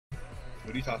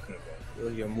What are you talking about?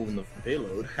 Well, you're moving the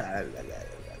payload.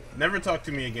 Never talk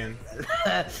to me again.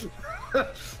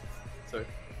 Sorry.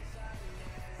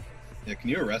 Yeah, can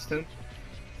you arrest him?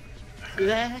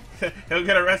 He'll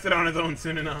get arrested on his own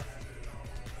soon enough.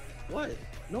 What?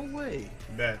 No way.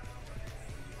 Bet.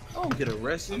 I don't get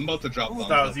arrested. I'm about to drop bombs.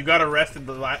 Styles, you got arrested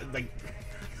like.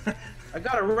 I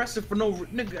got arrested for no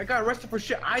nigga. I got arrested for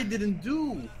shit I didn't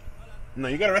do. No,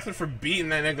 you got arrested for beating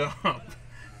that nigga up.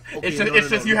 Okay, It's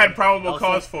just you had probable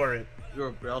cause for it.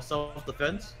 You're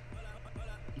self-defense.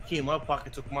 You came in my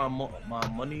pocket, took my money,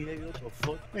 nigga. What the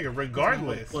fuck? Nigga,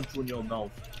 regardless. Punch you in your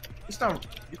mouth. It's not.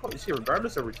 You see,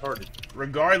 regardless or retarded?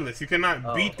 Regardless, you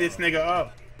cannot beat this nigga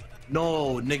up.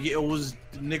 No, nigga, it was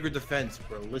nigger defense,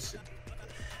 bro. Listen.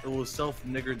 It was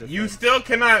self-nigger defense. You still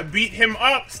cannot beat him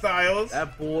up, Styles.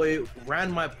 That boy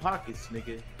ran my pockets,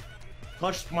 nigga.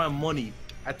 Touched my money.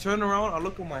 I turn around, I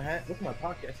look at my hand, look at my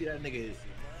pocket, I see that nigga.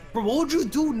 Bro, what would you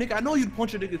do, nigga? I know you'd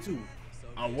punch a nigga too.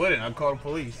 I wouldn't. I'd call the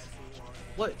police.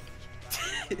 What?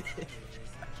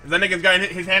 If that nigga's got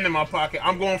his hand in my pocket,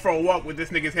 I'm going for a walk with this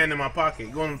nigga's hand in my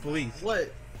pocket, going to the police.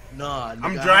 What? Nah, nigga,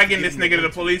 I'm dragging this nigga to the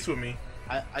police with me.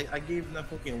 I gave him that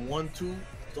fucking 1-2.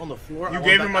 It's on the floor. You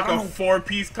gave him like a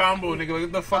 4-piece combo, nigga.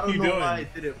 What the fuck you doing? I don't know why I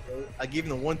did it, bro. I gave him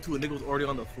the 1-2 and nigga was already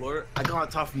on the floor. I got on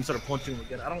top of him and started punching him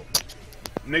again.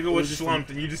 Nigga was slumped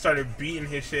and you just started beating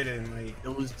his shit in. Like,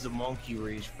 it was the monkey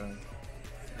rage, fam.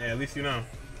 Yeah, at least you know.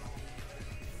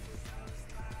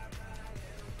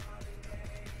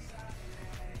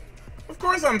 Of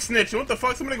course I'm snitching. What the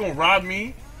fuck? Somebody gonna rob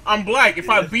me? I'm black. If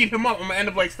I beat him up, I'm gonna end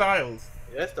up like Styles.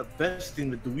 Yeah, that's the best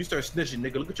thing to do. You start snitching,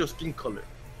 nigga. Look at your skin color.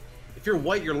 If you're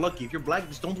white, you're lucky. If you're black,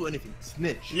 just don't do anything.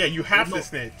 Snitch. Yeah, you have to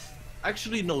snitch.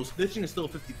 Actually, no. Snitching is still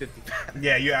 50-50.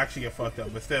 Yeah, you actually get fucked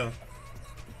up, but still.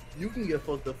 You can get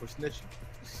fucked up for snitching.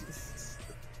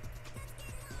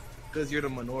 Because you're the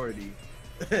minority.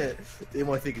 They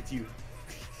might think it's you.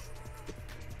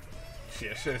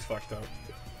 Shit is fucked up.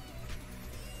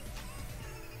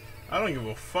 I don't give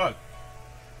a fuck.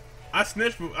 I'll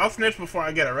snitch before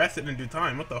I get arrested and do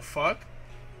time. What the fuck?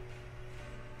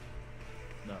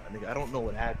 Nah, nigga, I don't know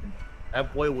what happened.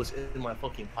 That boy was in my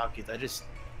fucking pockets. I just...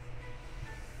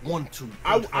 1-2.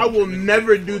 I will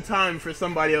never do time for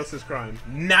somebody else's crime.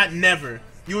 Not never.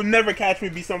 You will never catch me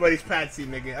be somebody's patsy,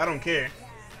 nigga. I don't care.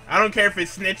 I don't care if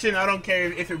it's snitching. I don't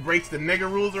care if it breaks the nigga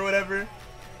rules or whatever.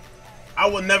 I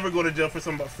will never go to jail for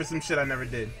some shit I never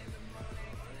did.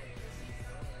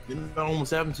 You know what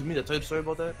almost happened to me? Did I tell you the story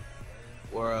about that?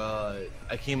 Where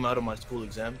I came out of my school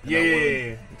exam. And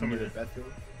Yeah. Tell me the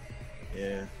bathroom.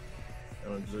 Yeah.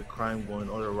 And there's a crime going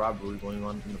on, or a robbery going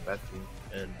on in the bathroom,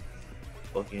 and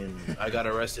fucking I got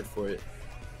arrested for it.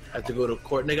 I had to go to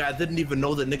court. Nigga, I didn't even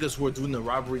know the niggas who were doing the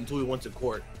robbery until we went to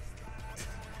court.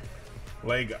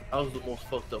 Like, that was the most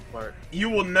fucked up part. You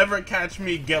will never catch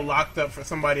me get locked up for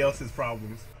somebody else's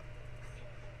problems.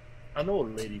 I know a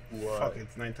lady who fuck it,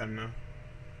 it's nighttime now.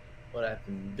 What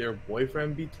happened? Their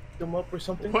boyfriend beat them up or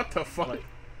something? What the fuck? Like,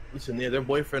 listen, yeah, their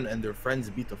boyfriend and their friends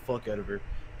beat the fuck out of her.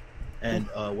 And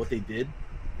what they did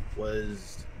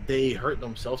was they hurt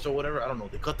themselves or whatever. I don't know.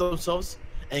 They cut themselves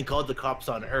and called the cops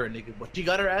on her, nigga. But she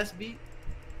got her ass beat,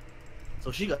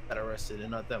 so she got arrested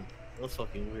and not them. It was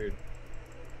fucking weird.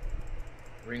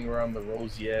 Ring around the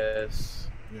rosy ass.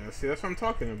 Yeah, see, that's what I'm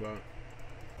talking about.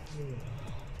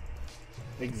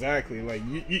 Exactly. Like,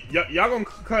 y'all gonna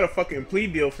cut a fucking plea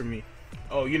deal for me.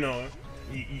 Oh, you know,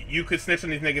 you could snitch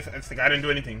on these niggas. It's like, I didn't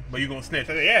do anything, but you gonna snitch.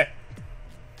 I said, yeah.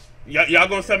 Y'all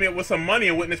gonna set me up with some money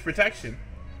and witness protection.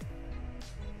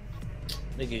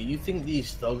 Nigga, you think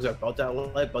these thugs are about that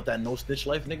life, about that no snitch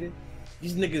life, nigga?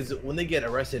 These niggas, when they get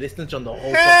arrested, they snitch on the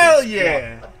whole Hell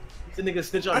yeah! Squad. These niggas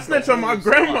snitch on I snitch on my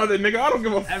grandmother, nigga. I don't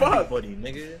give a fuck. Everybody,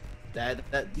 nigga.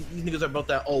 These niggas are about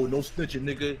that. Oh, no snitching,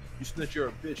 nigga. You snitch, you're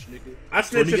a bitch, nigga. I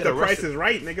snitch if the price is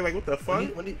right, nigga. Like, what the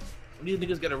fuck? When these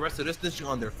niggas get arrested, they're snitching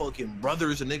on their fucking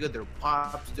brothers and nigga, their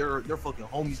pops, their fucking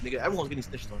homies, nigga. Everyone's getting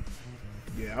snitched on.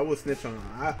 Yeah, I will snitch on.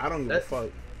 I don't give a fuck.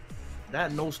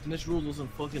 That no snitch rule doesn't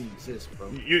fucking exist, bro.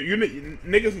 You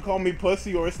niggas can call me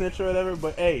pussy or a snitch or whatever,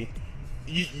 but hey,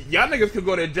 y'all niggas could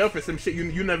go to jail for some shit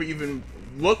you never even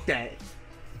looked at.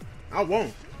 I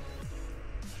won't.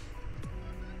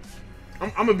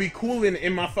 I'm gonna be cool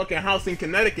in my fucking house in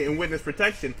Connecticut in witness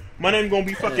protection. My name gonna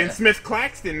be fucking Smith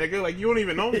Claxton, nigga. Like, you don't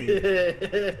even know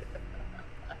me.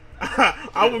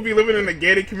 I will be living in a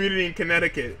gated community in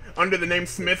Connecticut under the name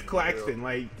Smith Claxton.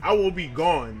 Like, I will be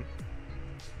gone.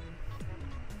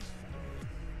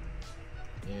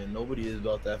 Yeah, nobody is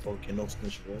about that fucking no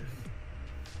snitch life.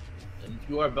 And if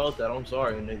you are about that, I'm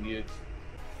sorry, nigga.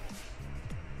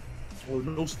 Oh,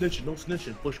 no snitching, no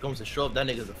snitching. Push comes to shove, that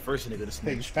nigga's the first nigga to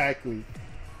snitch. Exactly.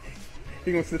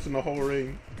 He gonna snitch in the whole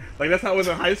ring. Like that's how it was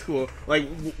in high school. Like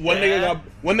one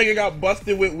nigga got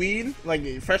busted with weed. Like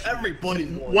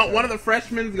one of the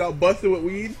freshmen got busted with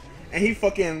weed, and he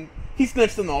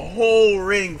snitched in the whole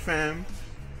ring, fam.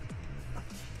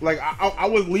 Like I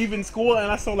was leaving school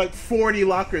and I saw like 40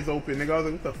 lockers open. Nigga, I was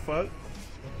like, what the fuck?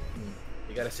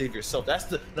 You gotta save yourself. That's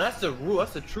the rule.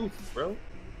 That's the truth, bro.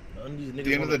 At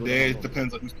the end of the day, it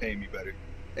depends on who's paying me better.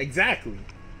 Exactly.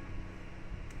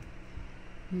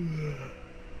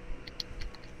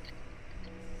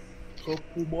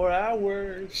 Couple more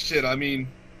hours. Shit, I mean,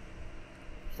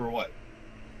 for what?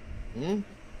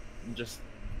 Just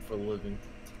for living.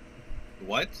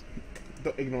 What?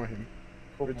 Don't ignore him.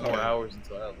 Couple more hours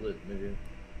until I live, nigga.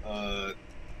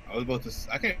 I was about to.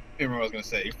 I can't remember what I was gonna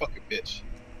say. You fucking bitch.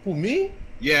 Who, me?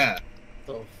 Yeah.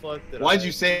 The fuck did Why'd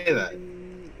you say that?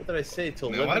 What did I say? Till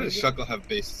Man, why does Shuckle have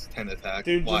base 10 attack?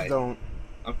 Dude, why? just don't.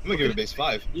 I'm gonna give it base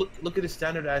 5. Look at his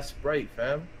standard ass Sprite,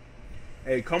 fam.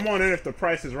 Hey, come on in if the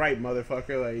price is right,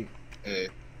 motherfucker. Like, Hey,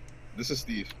 this is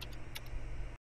Steve.